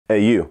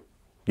Hey, you.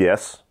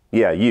 Yes.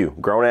 Yeah, you.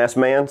 Grown-ass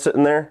man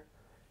sitting there.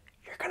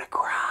 You're gonna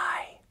cry.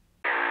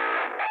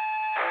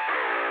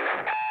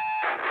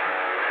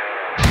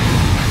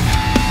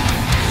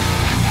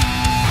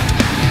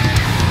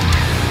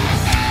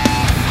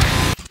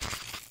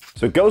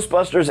 So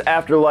Ghostbusters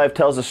Afterlife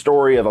tells a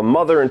story of a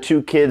mother and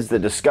two kids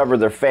that discover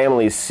their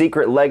family's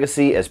secret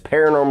legacy as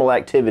paranormal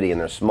activity in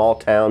their small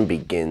town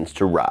begins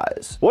to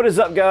rise. What is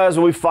up, guys?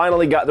 Well, we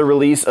finally got the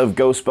release of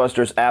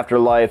Ghostbusters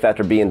Afterlife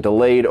after being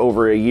delayed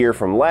over a year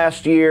from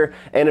last year,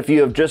 and if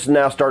you have just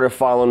now started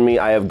following me,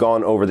 I have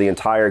gone over the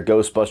entire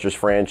Ghostbusters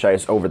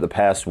franchise over the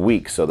past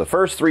week. So the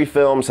first three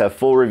films have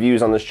full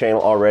reviews on this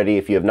channel already.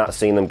 If you have not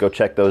seen them, go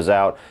check those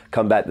out.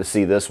 Come back to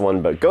see this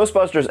one. But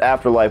Ghostbusters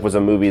Afterlife was a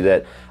movie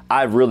that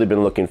I've really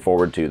been looking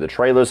forward to. The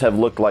trailers have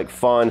looked like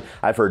fun.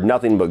 I've heard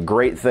nothing but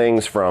great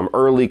things from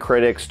early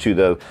critics to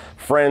the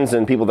friends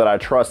and people that I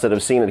trust that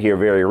have seen it here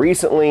very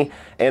recently.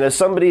 And as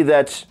somebody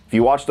that, if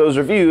you watch those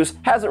reviews,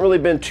 hasn't really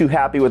been too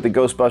happy with the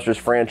Ghostbusters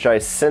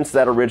franchise since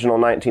that original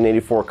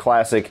 1984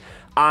 classic,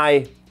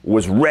 I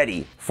was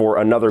ready for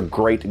another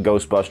great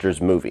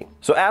Ghostbusters movie.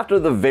 So after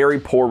the very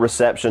poor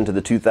reception to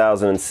the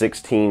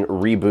 2016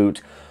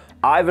 reboot,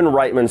 Ivan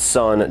Reitman's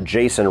son,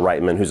 Jason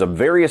Reitman, who's a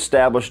very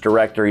established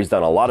director. He's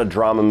done a lot of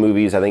drama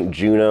movies. I think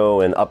Juno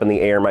and Up in the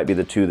Air might be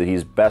the two that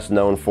he's best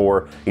known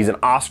for. He's an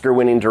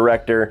Oscar-winning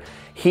director.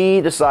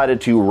 He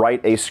decided to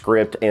write a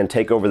script and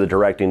take over the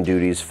directing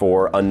duties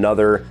for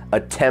another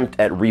attempt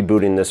at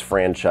rebooting this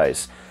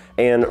franchise.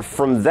 And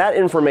from that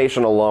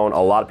information alone,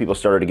 a lot of people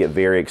started to get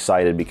very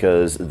excited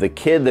because the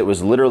kid that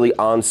was literally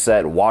on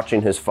set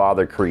watching his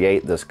father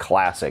create this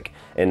classic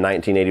in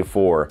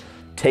 1984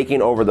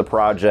 taking over the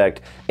project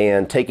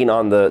and taking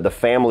on the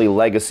family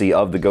legacy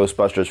of the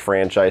Ghostbusters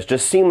franchise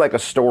just seemed like a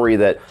story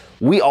that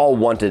we all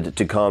wanted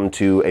to come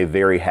to a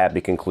very happy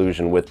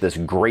conclusion with this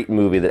great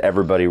movie that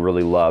everybody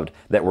really loved,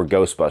 that were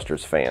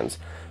Ghostbusters fans.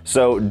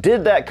 So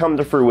did that come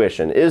to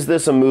fruition? Is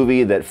this a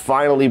movie that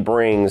finally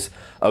brings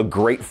a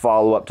great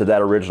follow-up to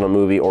that original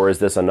movie, or is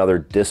this another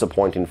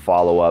disappointing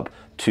follow-up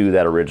to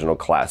that original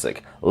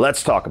classic?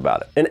 Let's talk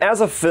about it. And as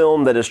a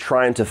film that is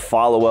trying to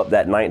follow up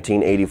that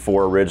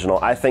 1984 original,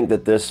 I think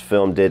that this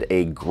film did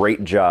a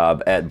great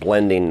job at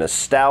blending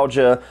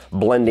nostalgia,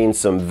 blending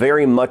some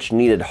very much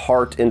needed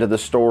heart into the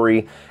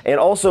story, and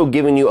also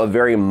giving you a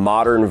very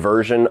modern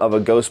version of a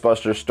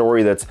Ghostbusters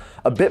story that's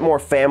a bit more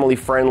family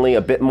friendly,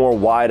 a bit more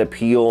wide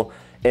appeal.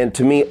 And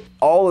to me,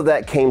 all of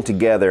that came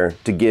together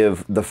to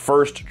give the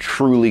first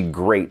truly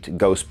great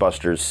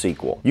Ghostbusters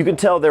sequel. You can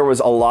tell there was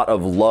a lot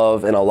of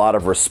love and a lot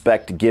of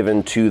respect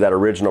given to that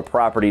original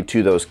property,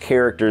 to those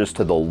characters,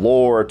 to the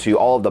lore, to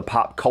all of the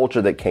pop culture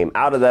that came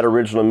out of that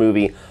original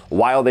movie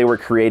while they were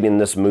creating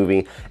this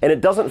movie. And it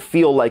doesn't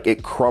feel like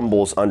it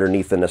crumbles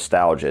underneath the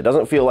nostalgia. It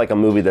doesn't feel like a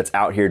movie that's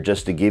out here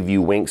just to give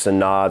you winks and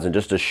nods and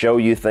just to show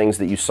you things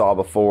that you saw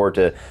before,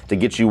 to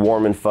get you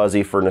warm and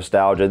fuzzy for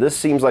nostalgia. This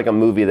seems like a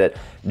movie that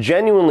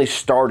genuinely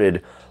started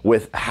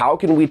with how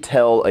can we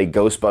tell a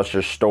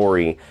Ghostbusters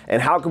story,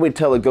 and how can we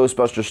tell a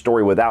Ghostbusters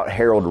story without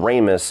Harold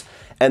Ramis,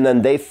 and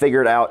then they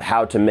figured out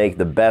how to make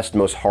the best,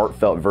 most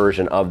heartfelt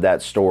version of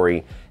that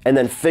story, and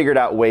then figured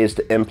out ways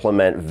to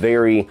implement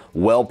very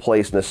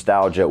well-placed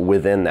nostalgia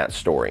within that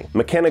story.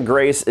 McKenna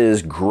Grace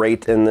is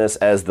great in this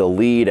as the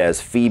lead,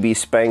 as Phoebe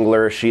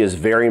Spangler. She is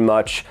very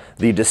much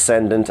the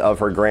descendant of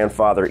her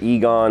grandfather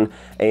Egon,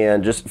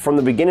 and just from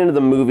the beginning of the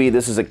movie,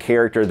 this is a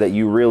character that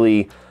you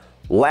really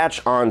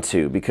latch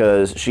onto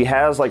because she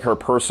has like her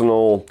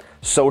personal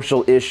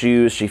social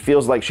issues. She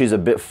feels like she's a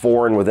bit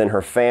foreign within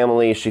her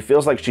family. She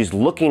feels like she's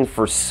looking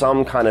for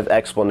some kind of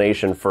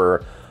explanation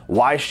for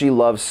why she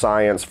loves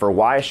science, for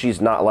why she's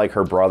not like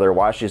her brother,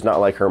 why she's not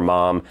like her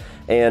mom,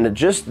 and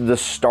just the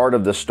start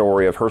of the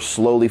story of her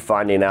slowly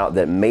finding out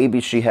that maybe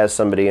she has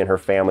somebody in her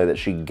family that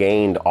she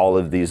gained all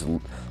of these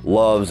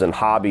loves and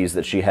hobbies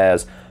that she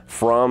has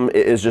from,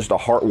 is just a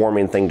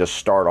heartwarming thing to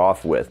start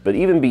off with. But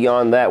even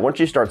beyond that, once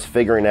she starts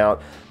figuring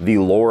out the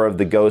lore of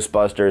the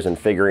Ghostbusters and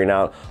figuring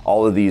out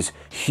all of these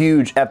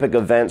huge epic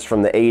events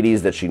from the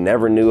 80s that she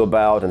never knew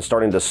about, and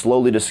starting to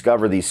slowly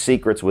discover these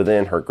secrets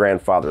within her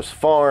grandfather's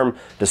farm,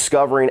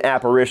 discovering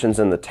apparitions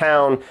in the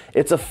town,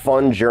 it's a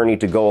fun journey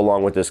to go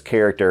along with this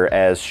character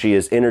as she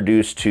is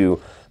introduced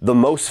to the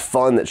most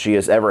fun that she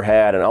has ever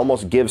had, and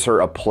almost gives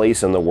her a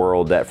place in the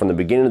world that from the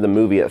beginning of the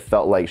movie it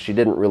felt like she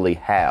didn't really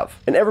have.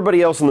 And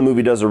everybody else in the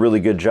movie does a really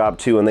good job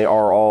too, and they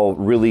are all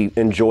really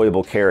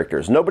enjoyable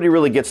characters. Nobody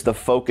really gets the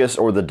focus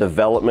or the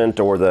development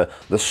or the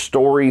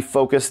story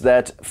focus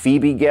that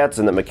Phoebe gets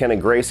and that McKenna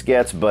Grace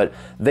gets, but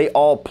they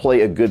all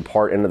play a good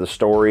part into the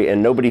story,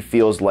 and nobody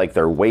feels like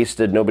they're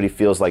wasted. Nobody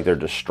feels like they're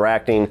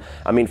distracting.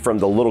 I mean, from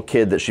the little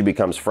kid that she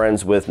becomes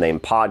friends with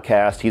named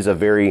Podcast, he's a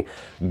very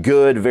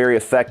good, very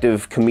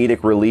effective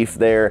comedic relief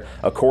there.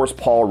 Of course,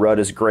 Paul Rudd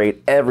is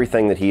great.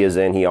 Everything that he is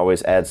in, he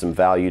always adds some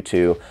value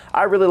to.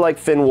 I really like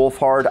Finn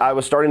Wolfhard. I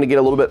was starting to get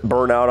a little bit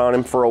burnt out on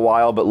him for a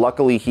while, but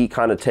luckily he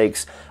kind of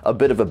takes a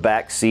bit of a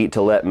back seat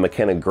to let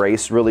McKenna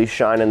Grace really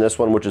shine in this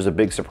one, which is a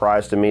big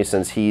surprise to me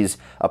since he's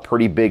a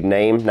pretty big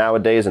name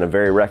nowadays and a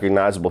very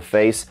recognizable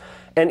face.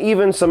 and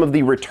even some of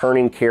the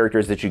returning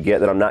characters that you get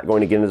that I'm not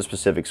going to get into the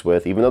specifics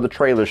with, even though the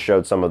trailers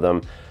showed some of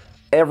them,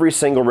 every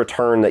single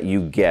return that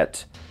you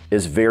get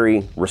is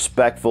very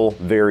respectful,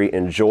 very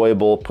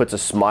enjoyable, puts a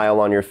smile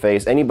on your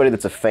face. Anybody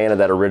that's a fan of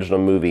that original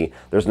movie,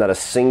 there's not a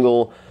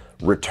single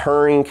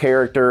returning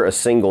character, a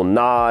single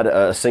nod,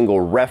 a single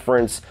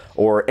reference,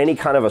 or any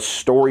kind of a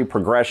story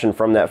progression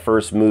from that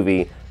first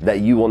movie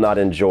that you will not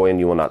enjoy and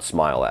you will not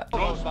smile at.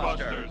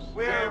 Ghostbusters,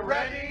 we're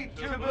ready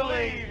to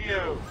believe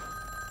you.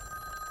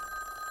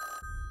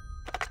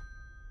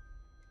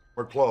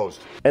 We're closed.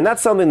 And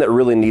that's something that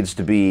really needs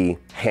to be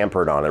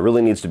hampered on. It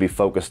really needs to be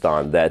focused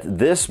on, that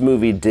this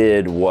movie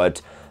did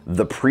what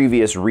the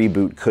previous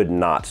reboot could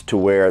not, to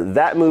where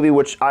that movie,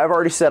 which I've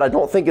already said I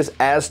don't think is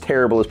as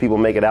terrible as people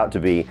make it out to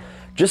be,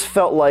 just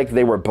felt like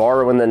they were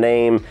borrowing the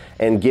name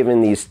and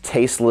giving these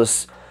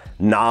tasteless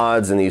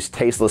nods and these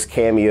tasteless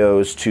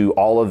cameos to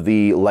all of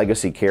the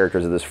legacy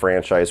characters of this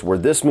franchise, where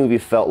this movie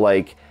felt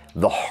like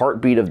the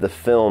heartbeat of the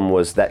film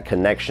was that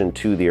connection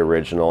to the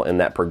original and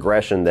that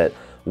progression that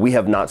we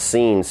have not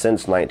seen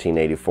since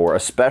 1984,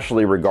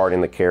 especially regarding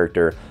the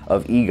character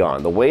of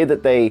Egon. The way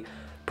that they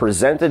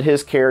presented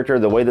his character,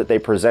 the way that they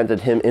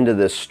presented him into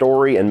this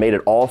story and made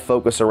it all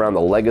focus around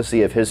the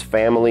legacy of his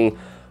family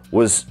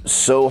was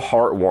so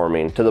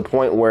heartwarming, to the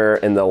point where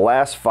in the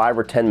last 5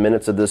 or 10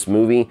 minutes of this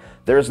movie,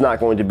 there's not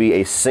going to be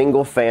a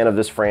single fan of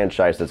this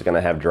franchise that's going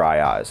to have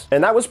dry eyes.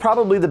 And that was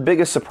probably the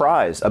biggest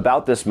surprise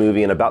about this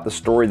movie and about the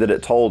story that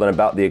it told and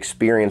about the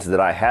experience that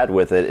I had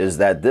with it, is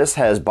that this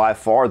has by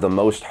far the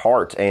most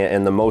heart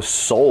and the most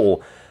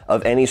soul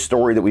of any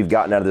story that we've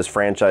gotten out of this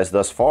franchise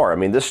thus far. I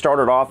mean, this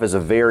started off as a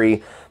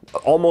very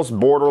almost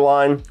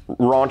borderline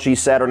raunchy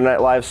Saturday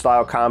Night Live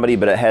style comedy,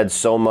 but it had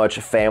so much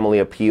family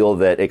appeal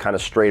that it kind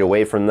of strayed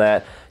away from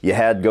that. You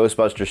had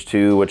Ghostbusters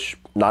 2, which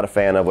not a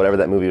fan of, whatever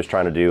that movie was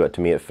trying to do,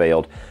 to me it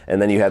failed.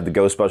 And then you had the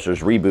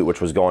Ghostbusters reboot, which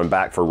was going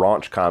back for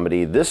raunch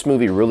comedy. This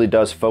movie really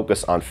does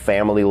focus on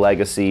family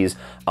legacies,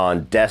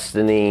 on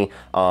destiny,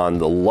 on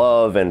the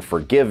love and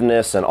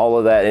forgiveness and all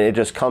of that, and it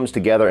just comes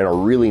together in a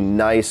really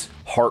nice,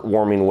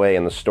 heartwarming way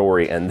in the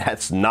story, and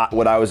that's not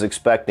what I was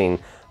expecting,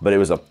 but it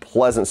was a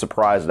pleasant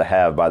surprise to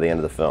have by the end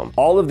of the film.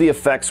 All of the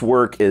effects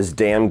work is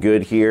damn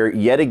good here.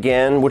 Yet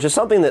again, which is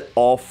something that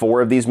all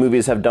 4 of these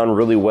movies have done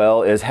really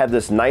well, is have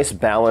this nice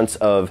balance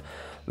of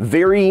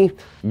very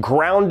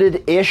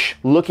grounded-ish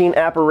looking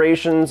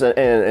apparitions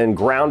and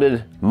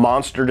grounded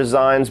monster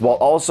designs, while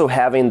also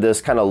having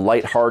this kind of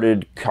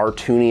lighthearted,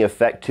 cartoony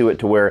effect to it,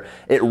 to where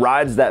it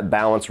rides that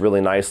balance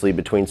really nicely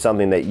between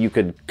something that you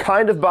could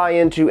kind of buy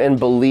into and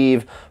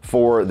believe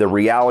for the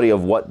reality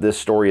of what this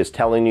story is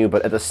telling you,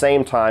 but at the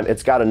same time,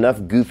 it's got enough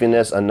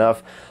goofiness,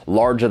 enough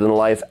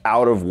larger-than-life,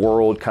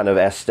 out-of-world kind of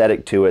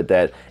aesthetic to it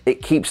that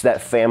it keeps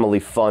that family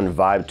fun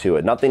vibe to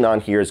it. Nothing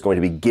on here is going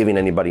to be giving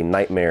anybody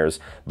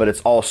nightmares, but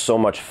it's all so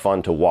much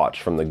fun to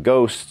watch, from the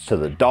ghosts to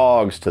the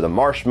dogs to the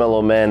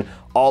marshmallow men.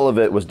 All of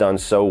it was done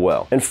so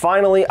well. And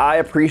finally, I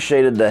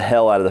appreciated the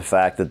hell out of the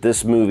fact that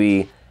this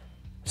movie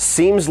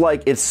seems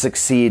like it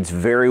succeeds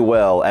very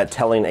well at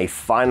telling a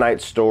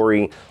finite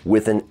story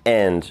with an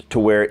end, to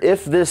where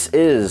if this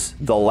is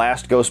the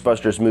last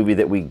Ghostbusters movie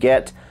that we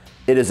get,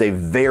 it is a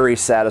very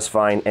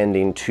satisfying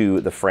ending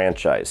to the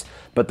franchise.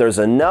 But there's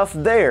enough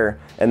there,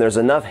 and there's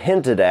enough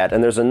hinted at,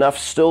 and there's enough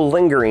still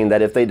lingering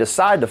that if they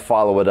decide to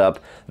follow it up,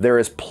 there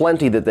is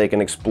plenty that they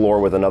can explore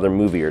with another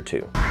movie or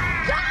two. Go,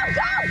 go,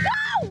 go!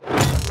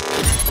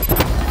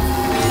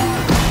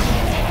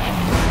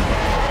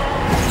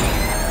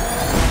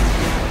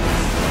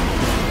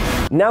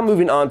 Now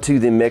moving on to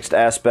the mixed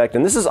aspect,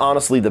 and this is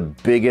honestly the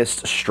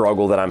biggest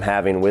struggle that I'm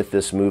having with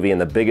this movie and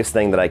the biggest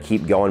thing that I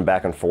keep going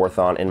back and forth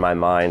on in my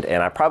mind,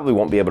 and I probably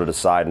won't be able to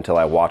decide until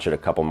I watch it a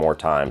couple more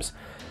times.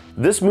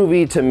 This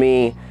movie, to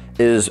me,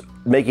 is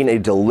making a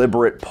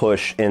deliberate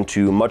push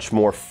into much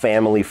more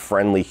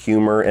family-friendly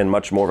humor and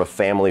much more of a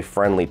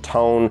family-friendly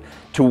tone,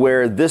 to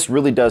where this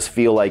really does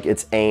feel like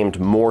it's aimed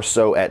more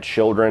so at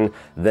children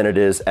than it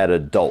is at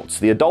adults.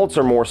 The adults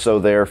are more so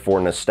there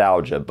for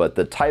nostalgia, but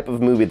the type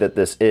of movie that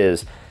this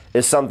is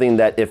something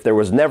that if there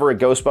was never a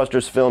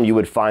Ghostbusters film, you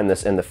would find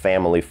this in the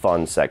family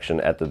fun section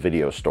at the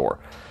video store.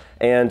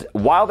 And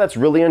while that's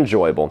really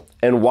enjoyable,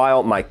 and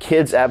while my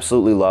kids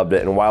absolutely loved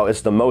it, and while it's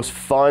the most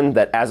fun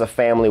that as a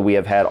family we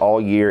have had all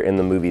year in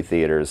the movie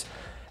theaters,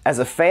 as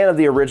a fan of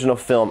the original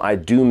film, I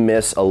do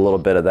miss a little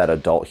bit of that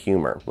adult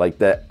humor. Like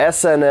the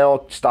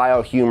SNL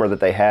style humor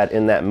that they had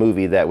in that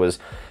movie that was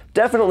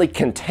definitely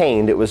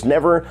contained. It was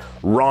never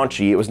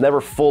raunchy, it was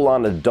never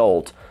full-on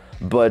adult,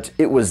 but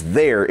it was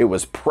there, it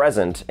was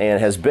present, and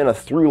has been a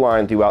through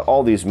line throughout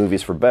all these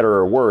movies, for better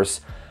or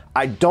worse.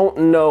 I don't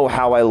know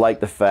how I like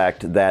the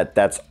fact that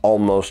that's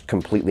almost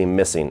completely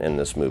missing in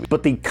this movie.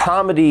 But the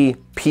comedy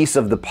piece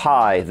of the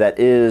pie that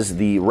is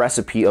the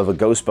recipe of a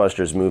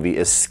Ghostbusters movie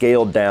is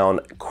scaled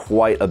down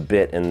quite a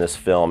bit in this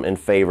film in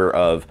favor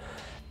of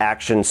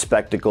action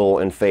spectacle,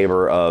 in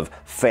favor of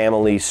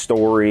family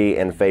story,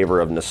 in favor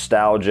of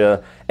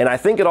nostalgia. And I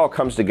think it all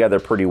comes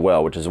together pretty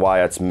well, which is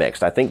why it's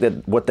mixed. I think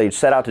that what they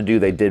set out to do,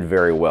 they did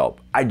very well.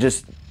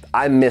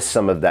 I miss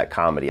some of that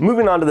comedy.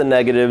 Moving on to the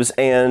negatives,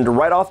 and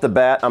right off the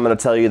bat, I'm going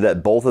to tell you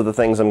that both of the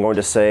things I'm going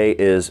to say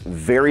is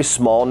very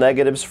small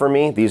negatives for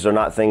me. These are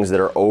not things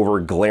that are over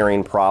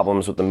glaring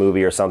problems with the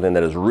movie or something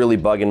that is really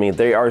bugging me.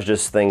 They are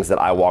just things that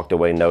I walked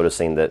away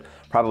noticing that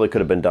probably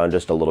could have been done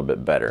just a little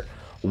bit better.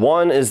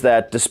 One is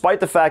that despite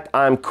the fact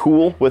I'm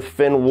cool with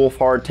Finn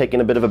Wolfhard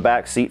taking a bit of a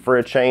back seat for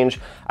a change,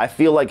 I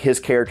feel like his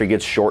character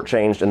gets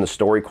shortchanged in the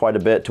story quite a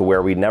bit to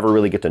where we never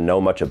really get to know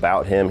much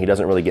about him. He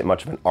doesn't really get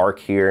much of an arc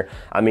here.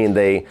 I mean,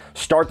 they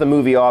start the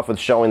movie off with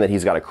showing that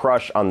he's got a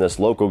crush on this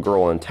local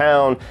girl in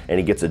town, and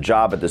he gets a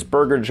job at this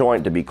burger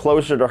joint to be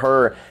closer to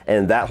her,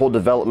 and that whole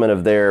development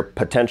of their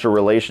potential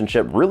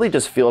relationship really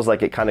just feels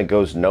like it kind of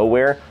goes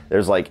nowhere.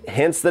 There's like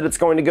hints that it's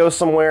going to go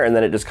somewhere, and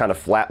then it just kind of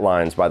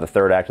flatlines by the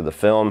third act of the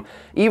film.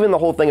 Even the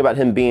whole thing about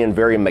him being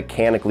very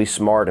mechanically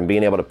smart and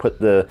being able to put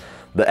the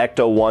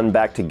Ecto-1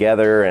 back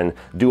together and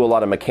do a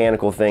lot of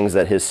mechanical things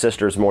that his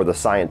sister's more the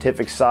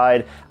scientific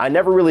side, I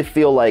never really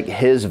feel like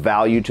his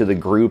value to the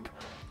group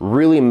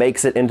really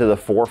makes it into the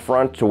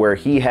forefront to where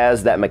he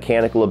has that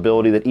mechanical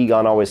ability that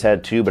Egon always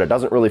had too, but it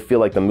doesn't really feel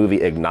like the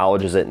movie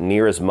acknowledges it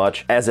near as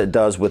much as it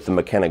does with the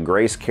McKenna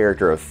Grace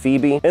character of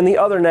Phoebe. And the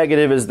other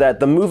negative is that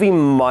the movie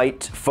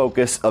might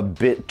focus a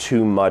bit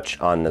too much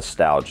on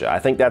nostalgia. I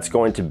think that's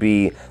going to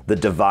be the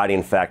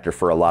dividing factor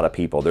for a lot of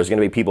people. There's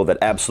going to be people that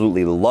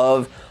absolutely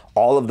love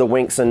all of the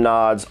winks and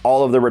nods,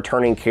 all of the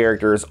returning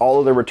characters, all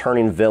of the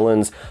returning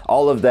villains,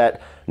 all of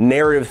that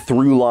narrative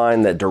through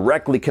line that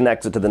directly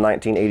connects it to the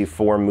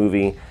 1984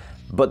 movie.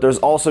 But there's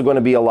also going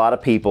to be a lot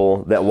of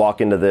people that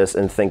walk into this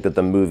and think that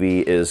the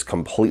movie is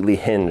completely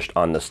hinged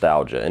on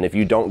nostalgia. And if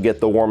you don't get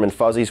the warm and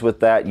fuzzies with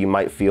that, you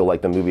might feel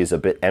like the movie is a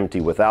bit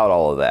empty without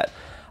all of that.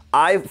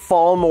 I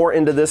fall more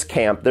into this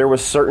camp. There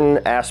was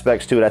certain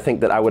aspects to it I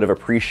think that I would have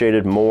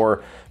appreciated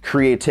more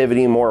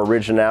creativity, more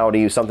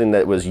originality, something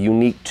that was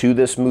unique to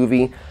this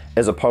movie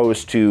as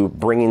opposed to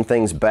bringing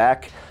things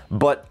back.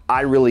 But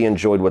I really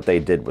enjoyed what they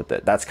did with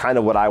it. That's kind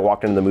of what I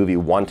walked into the movie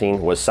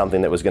wanting, was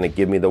something that was going to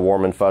give me the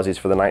warm and fuzzies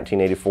for the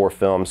 1984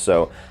 film.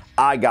 So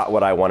I got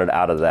what I wanted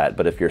out of that.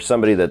 But if you're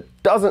somebody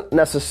that doesn't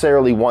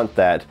necessarily want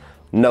that,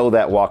 know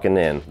that walking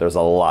in, there's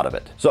a lot of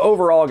it. So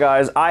overall,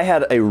 guys, I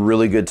had a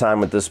really good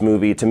time with this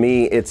movie. To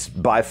me, it's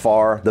by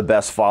far the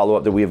best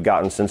follow-up that we have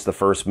gotten since the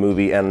first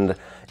movie, and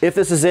if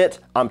this is it,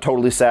 I'm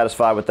totally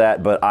satisfied with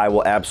that, but I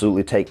will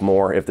absolutely take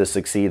more if this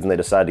succeeds and they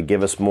decide to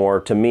give us more.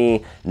 To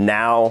me,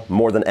 now,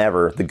 more than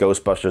ever, the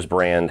Ghostbusters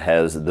brand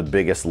has the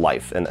biggest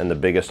life and the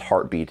biggest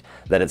heartbeat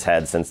that it's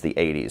had since the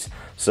 80s.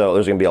 So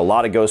there's gonna be a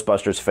lot of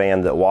Ghostbusters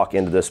fans that walk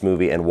into this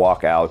movie and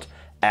walk out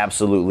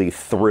absolutely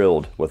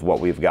thrilled with what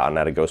we've gotten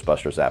out of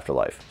Ghostbusters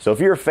Afterlife. So if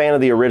you're a fan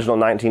of the original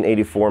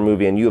 1984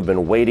 movie and you have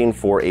been waiting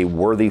for a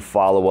worthy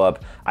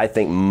follow-up, I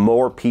think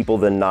more people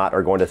than not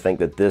are going to think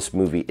that this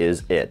movie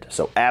is it.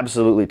 So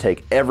absolutely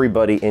take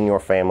everybody in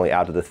your family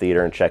out to the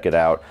theater and check it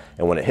out.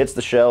 And when it hits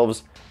the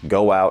shelves,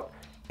 go out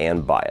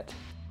and buy it.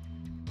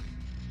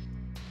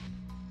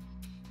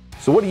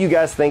 So what do you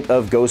guys think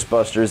of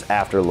Ghostbusters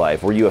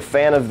Afterlife? Were you a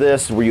fan of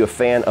this? Were you a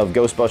fan of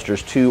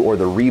Ghostbusters 2 or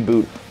the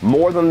reboot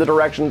more than the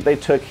direction that they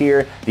took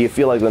here? Do you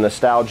feel like the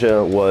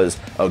nostalgia was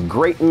a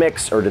great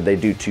mix, or did they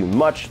do too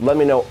much? Let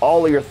me know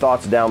all of your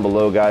thoughts down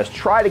below, guys.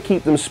 Try to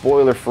keep them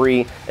spoiler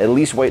free. At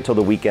least wait till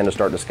the weekend to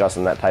start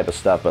discussing that type of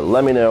stuff, but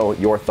let me know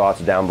your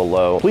thoughts down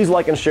below. Please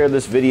like and share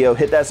this video.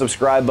 Hit that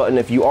subscribe button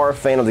if you are a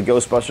fan of the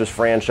Ghostbusters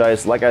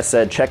franchise. Like I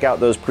said, check out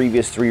those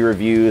previous 3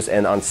 reviews,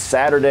 and on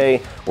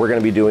Saturday, we're going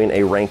to be doing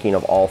a ranking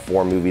of all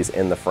 4 movies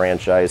in the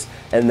franchise,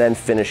 and then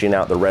finishing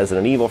out the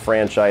Resident Evil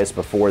franchise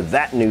before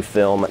that new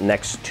film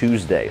next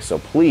Tuesday. So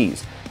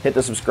please hit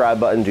the subscribe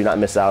button. Do not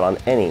miss out on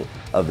any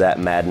of that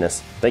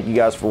madness. Thank you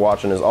guys for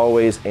watching as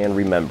always, and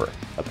remember,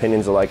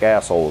 opinions are like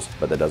assholes,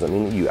 but that doesn't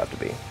mean that you have to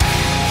be.